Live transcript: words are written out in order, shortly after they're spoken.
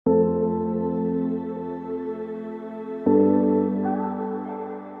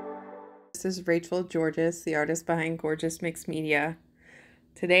this is Rachel Georges, the artist behind Gorgeous Mixed Media.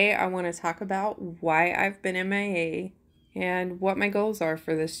 Today I want to talk about why I've been MIA and what my goals are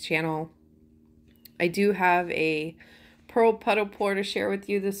for this channel. I do have a Pearl Puddle Pour to share with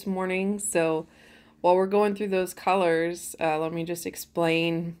you this morning, so while we're going through those colors, let me just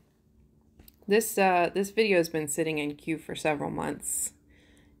explain. This video has been sitting in queue for several months,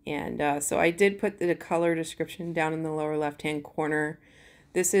 and so I did put the color description down in the lower left-hand corner.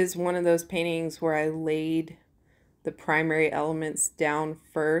 This is one of those paintings where I laid the primary elements down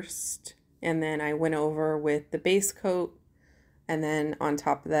first, and then I went over with the base coat, and then on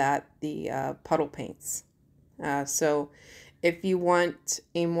top of that, the puddle paints. So if you want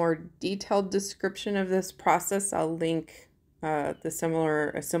a more detailed description of this process, I'll link a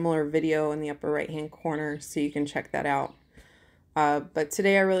similar video in the upper right-hand corner so you can check that out. But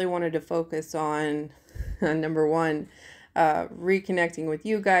today I really wanted to focus on number one, reconnecting with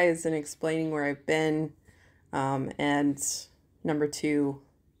you guys and explaining where I've been, and number two,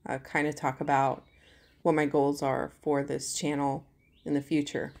 kind of talk about what my goals are for this channel in the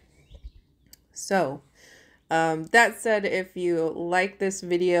future. So that said, if you like this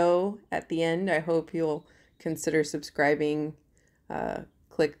video at the end, I hope you'll consider subscribing,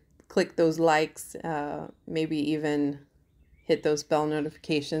 click those likes, maybe even hit those bell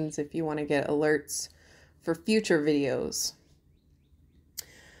notifications if you want to get alerts for future videos.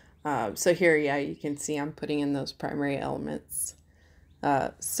 So here, yeah, you can see I'm putting in those primary elements.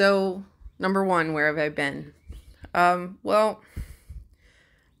 So number one, where have I been? Well,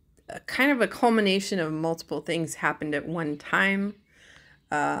 kind of a culmination of multiple things happened at one time.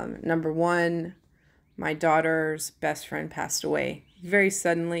 Number one, my daughter's best friend passed away very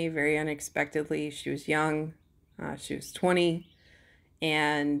suddenly, very unexpectedly. She was young. She was 20,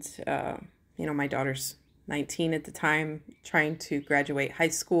 and you know, my daughter's 19 at the time, trying to graduate high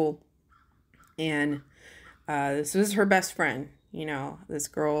school, and this was her best friend. You know, this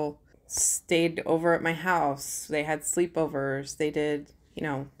girl stayed over at my house. They had sleepovers. They did, you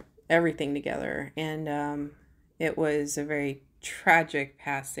know, everything together, and it was a very tragic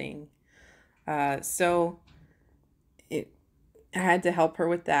passing. So I had to help her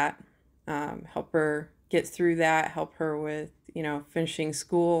with that, help her get through that, help her with, you know, finishing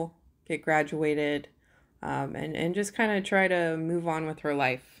school, get graduated, and just kind of try to move on with her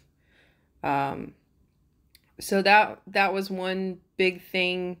life. So that was one big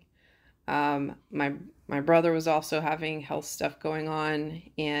thing. My brother was also having health stuff going on,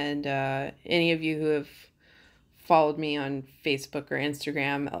 and any of you who have followed me on Facebook or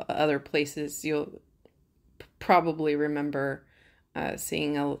Instagram, other places, you'll probably remember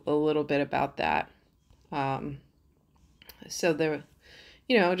seeing a little bit about that. So there,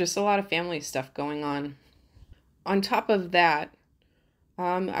 you know, just a lot of family stuff going on. On top of that,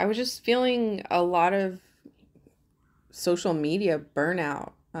 I was just feeling a lot of social media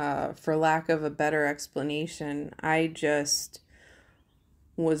burnout, for lack of a better explanation. I just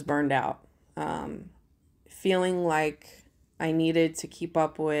was burned out, feeling like I needed to keep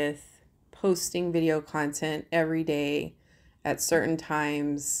up with posting video content every day at certain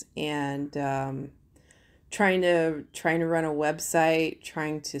times, and trying to run a website,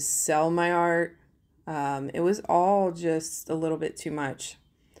 trying to sell my art. It was all just a little bit too much.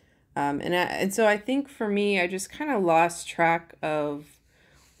 And so I think for me, I just kind of lost track of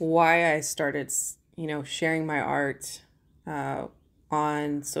why I started, you know, sharing my art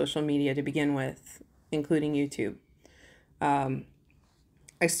on social media to begin with, including YouTube.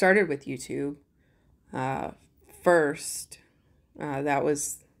 I started with YouTube first. That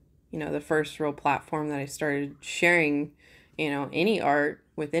was, you know, the first real platform that I started sharing, you know, any art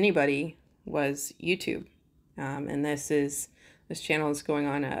with anybody was YouTube. And this channel is going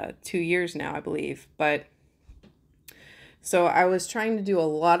on 2 years now, I believe. But so I was trying to do a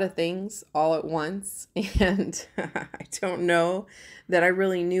lot of things all at once, and I don't know that I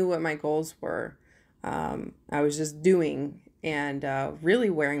really knew what my goals were. I was just doing and really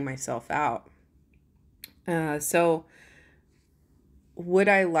wearing myself out. So would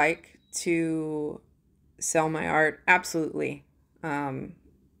I like to sell my art? Absolutely.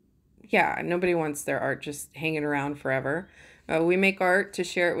 Yeah, nobody wants their art just hanging around forever. We make art to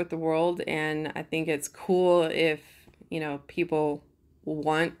share it with the world, and I think it's cool if, you know, people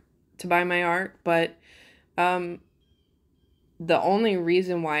want to buy my art, but the only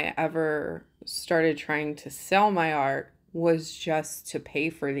reason why I ever started trying to sell my art was just to pay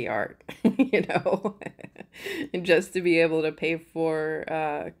for the art, you know, and just to be able to pay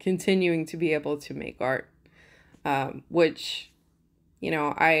for continuing to be able to make art, which, you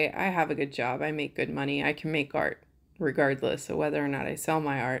know, I have a good job. I make good money. I can make art. regardless of whether or not I sell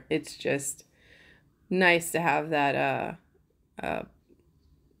my art. It's just nice to have that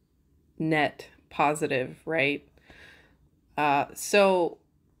net positive, right?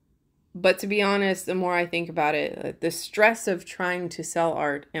 But to be honest, the more I think about it, the stress of trying to sell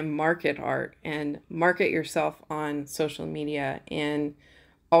art and market yourself on social media and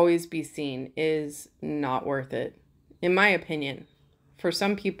always be seen is not worth it, in my opinion. For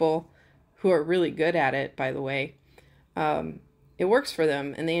some people who are really good at it, by the way, it works for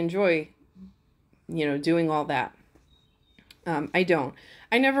them and they enjoy, doing all that. I don't.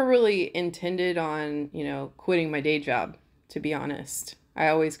 I never really intended on, quitting my day job, to be honest. I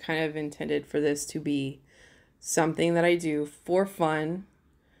always kind of intended for this to be something that I do for fun,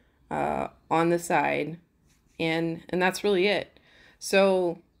 on the side, and that's really it.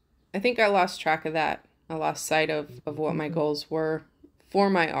 So I think I lost track of that. I lost sight of what my goals were for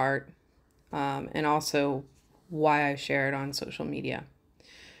my art, and also why I share it on social media.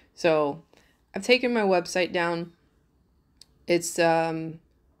 So I've taken my website down.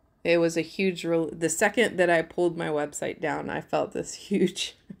 It was a huge, the second that I pulled my website down, I felt this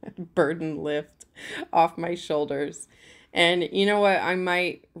huge burden lift off my shoulders. And you know what? I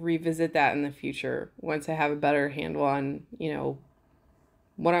might revisit that in the future once I have a better handle on,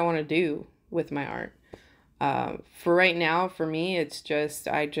 what I want to do with my art. For right now, for me, it's just,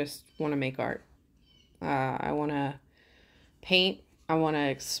 I just want to make art. I want to paint. I want to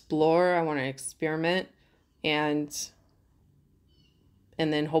explore. I want to experiment. And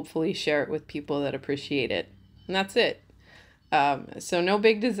then hopefully share it with people that appreciate it. And that's it. So no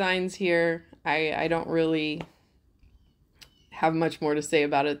big designs here. I don't really have much more to say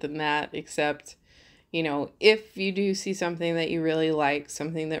about it than that, except, if you do see something that you really like,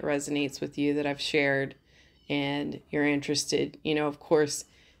 something that resonates with you that I've shared, and you're interested, of course,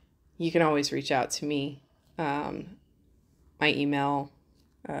 you can always reach out to me. My email,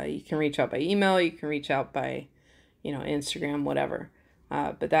 you can reach out by email, you can reach out by, Instagram, whatever.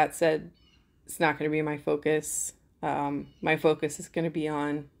 But that said, it's not going to be my focus. My focus is going to be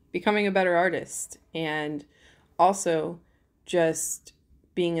on becoming a better artist and also just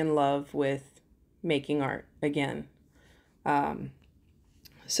being in love with making art again.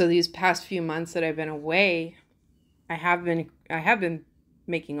 So these past few months that I've been away, I have been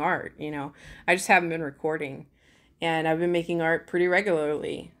making art, I just haven't been recording, and I've been making art pretty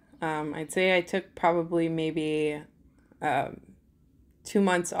regularly. I'd say I took probably maybe 2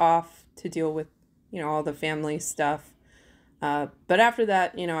 months off to deal with, all the family stuff. But after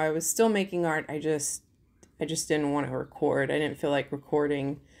that, I was still making art. I just didn't want to record. I didn't feel like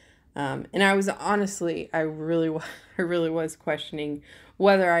recording. And I was honestly, I really was questioning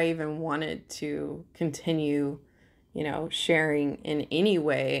whether I even wanted to continue, sharing in any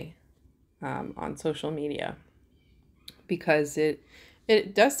way, on social media, because it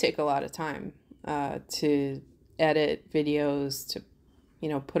does take a lot of time, to edit videos, to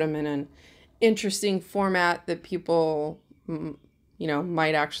put them in an interesting format that people,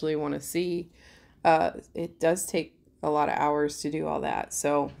 might actually want to see. It does take a lot of hours to do all that.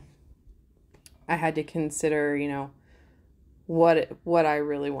 So I had to consider, what I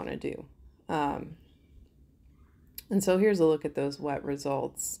really want to do. And so here's a look at those wet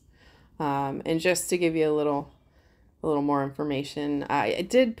results. And just to give you a little more information, I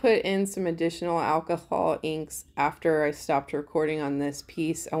did put in some additional alcohol inks after I stopped recording on this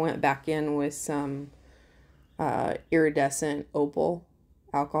piece. I went back in with some iridescent opal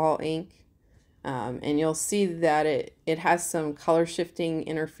alcohol ink, and you'll see that it has some color shifting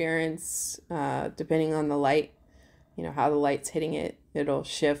interference, depending on the light, how the light's hitting it. It'll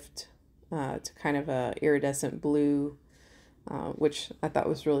shift to kind of a iridescent blue, which I thought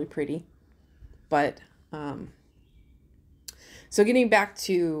was really pretty. But so getting back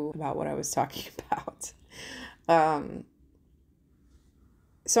to about what I was talking about.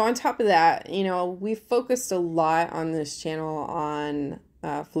 So on top of that, we've focused a lot on this channel on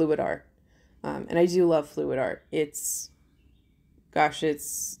fluid art. And I do love fluid art. It's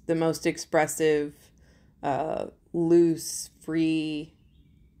the most expressive, loose, free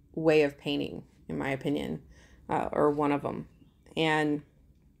way of painting, in my opinion, or one of them. And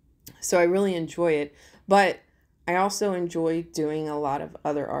so I really enjoy it. But I also enjoy doing a lot of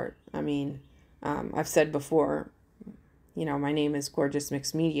other art. I mean, I've said before, my name is Gorgeous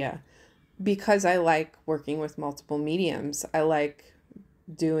Mixed Media because I like working with multiple mediums. I like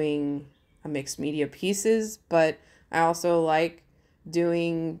doing mixed media pieces, but I also like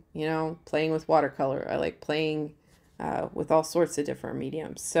doing, playing with watercolor. I like playing with all sorts of different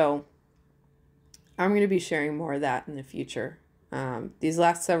mediums. So I'm going to be sharing more of that in the future. These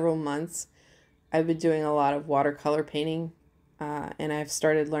last several months, I've been doing a lot of watercolor painting, and I've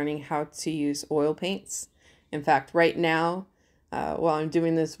started learning how to use oil paints. In fact, right now, while I'm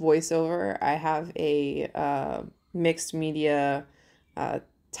doing this voiceover, I have a mixed media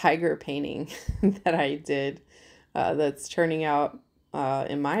tiger painting that I did that's turning out,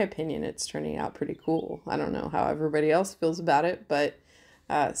 in my opinion, it's turning out pretty cool. I don't know how everybody else feels about it, but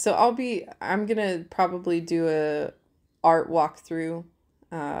so I'm gonna probably do a art walkthrough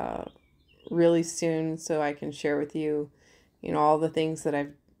really soon, so I can share with you, all the things that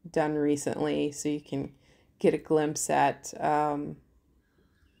I've done recently, so you can get a glimpse at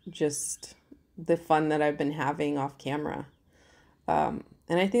just the fun that I've been having off camera. And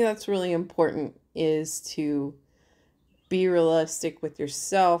I think that's really important, is to be realistic with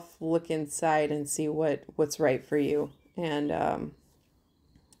yourself, look inside and see what's right for you. And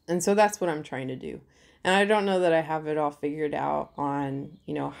so that's what I'm trying to do. And I don't know that I have it all figured out on,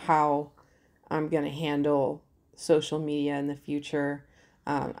 how I'm going to handle social media in the future.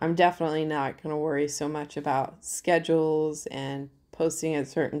 I'm definitely not going to worry so much about schedules and posting at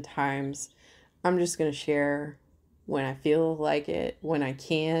certain times. I'm just going to share when I feel like it, when I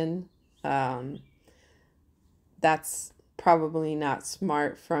can. That's probably not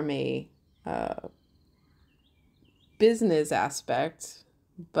smart from a business aspect,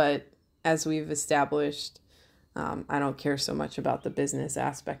 but as we've established, I don't care so much about the business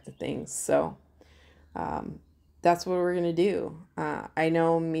aspect of things. So that's what we're gonna do. I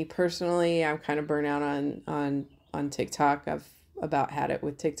know me personally, I'm kind of burnt out on TikTok. I've about had it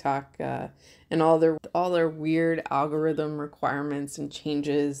with TikTok and all their weird algorithm requirements and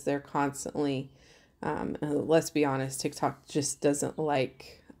changes. They're constantly, let's be honest, TikTok just doesn't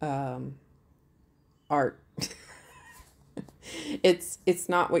like art. It's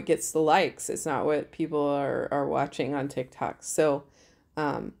not what gets the likes. It's not what people are watching on TikTok. So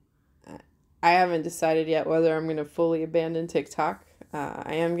I haven't decided yet whether I'm going to fully abandon TikTok.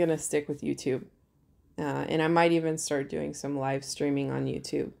 I am going to stick with YouTube. And I might even start doing some live streaming on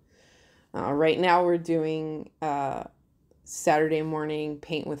YouTube. Right now we're doing Saturday morning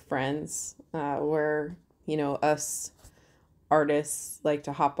paint with friends, where, us artists like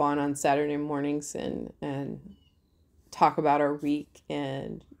to hop on Saturday mornings and talk about our week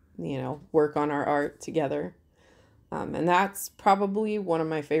and, work on our art together. And that's probably one of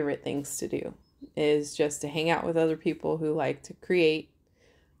my favorite things to do, is just to hang out with other people who like to create,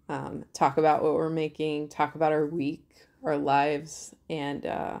 talk about what we're making, talk about our week, our lives. And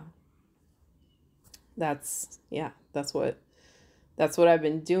that's what I've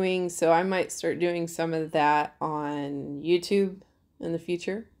been doing. So I might start doing some of that on YouTube in the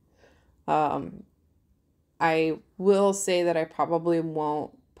future. I will say that I probably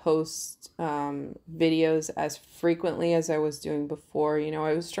won't post videos as frequently as I was doing before.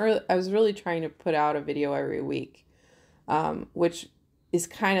 I was really trying to put out a video every week, which is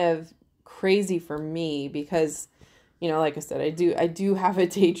kind of crazy for me because, like I said, I do have a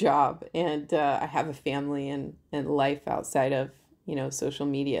day job, and I have a family and life outside of, social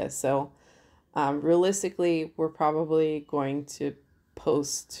media. So realistically, we're probably going to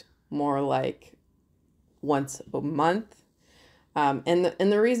post more like once a month. And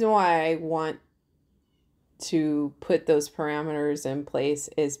the reason why I want to put those parameters in place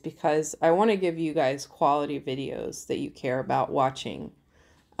is because I want to give you guys quality videos that you care about watching.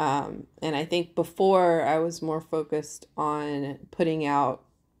 And I think before I was more focused on putting out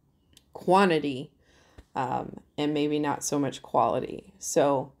quantity, and maybe not so much quality.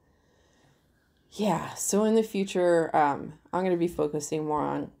 So yeah, so in the future, I'm going to be focusing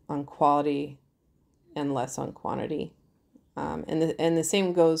more on quality and less on quantity. And the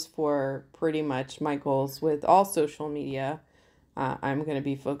same goes for pretty much my goals with all social media. I'm going to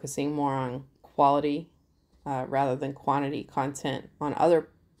be focusing more on quality rather than quantity content on other,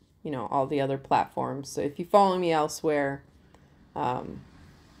 all the other platforms. So if you follow me elsewhere,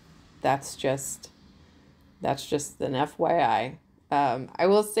 that's just an FYI. I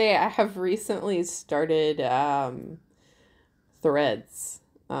will say I have recently started Threads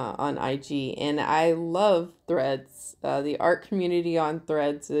on IG, and I love Threads. The art community on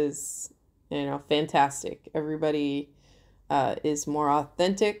Threads is, fantastic. Everybody is more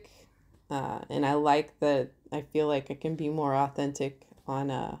authentic, and I like that. I feel like I can be more authentic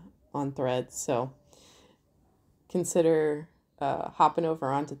on Threads. So consider hopping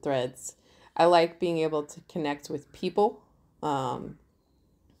over onto Threads. I like being able to connect with people.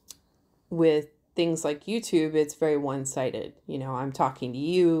 With things like YouTube, it's very one-sided. I'm talking to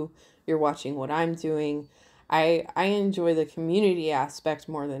you, you're watching what I'm doing. I enjoy the community aspect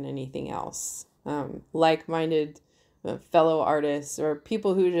more than anything else. Like-minded fellow artists or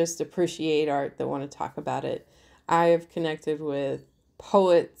people who just appreciate art that want to talk about it. I have connected with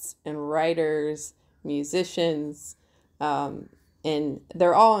poets and writers, musicians, and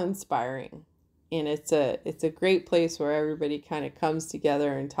they're all inspiring. And it's a great place where everybody kind of comes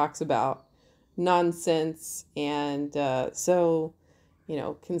together and talks about nonsense. And so,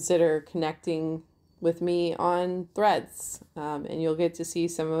 consider connecting with me on Threads, and you'll get to see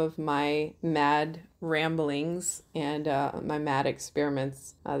some of my mad ramblings and my mad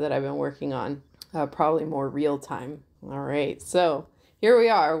experiments that I've been working on, probably more real time. All right, so here we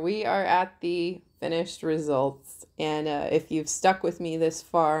are. We are at the finished results, and if you've stuck with me this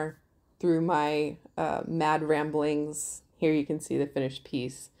far through my mad ramblings, here you can see the finished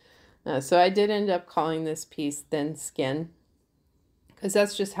piece. So I did end up calling this piece Thin Skin, because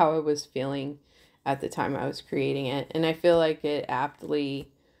that's just how I was feeling at the time I was creating it. And I feel like it aptly,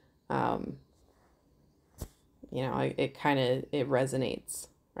 it resonates,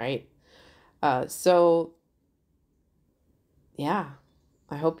 right? So yeah,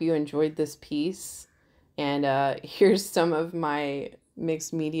 I hope you enjoyed this piece. And here's some of my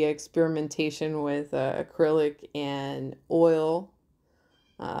mixed media experimentation with acrylic and oil.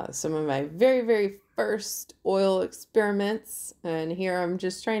 Some of my very, very first oil experiments. And here I'm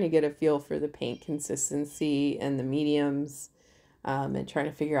just trying to get a feel for the paint consistency and the mediums, and trying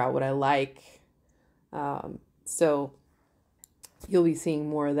to figure out what I like. So you'll be seeing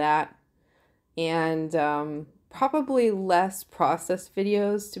more of that. And probably less process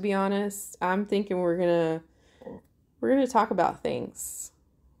videos, to be honest. I'm thinking we're gonna talk about things.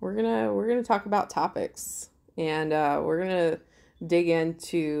 We're gonna talk about topics, and we're gonna dig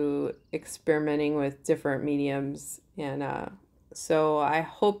into experimenting with different mediums. And so I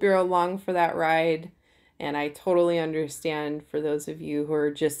hope you're along for that ride. And I totally understand for those of you who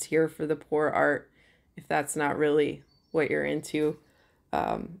are just here for the pour art, if that's not really what you're into.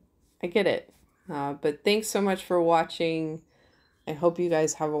 I get it. But thanks so much for watching. I hope you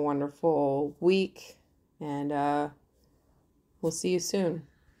guys have a wonderful week, and we'll see you soon.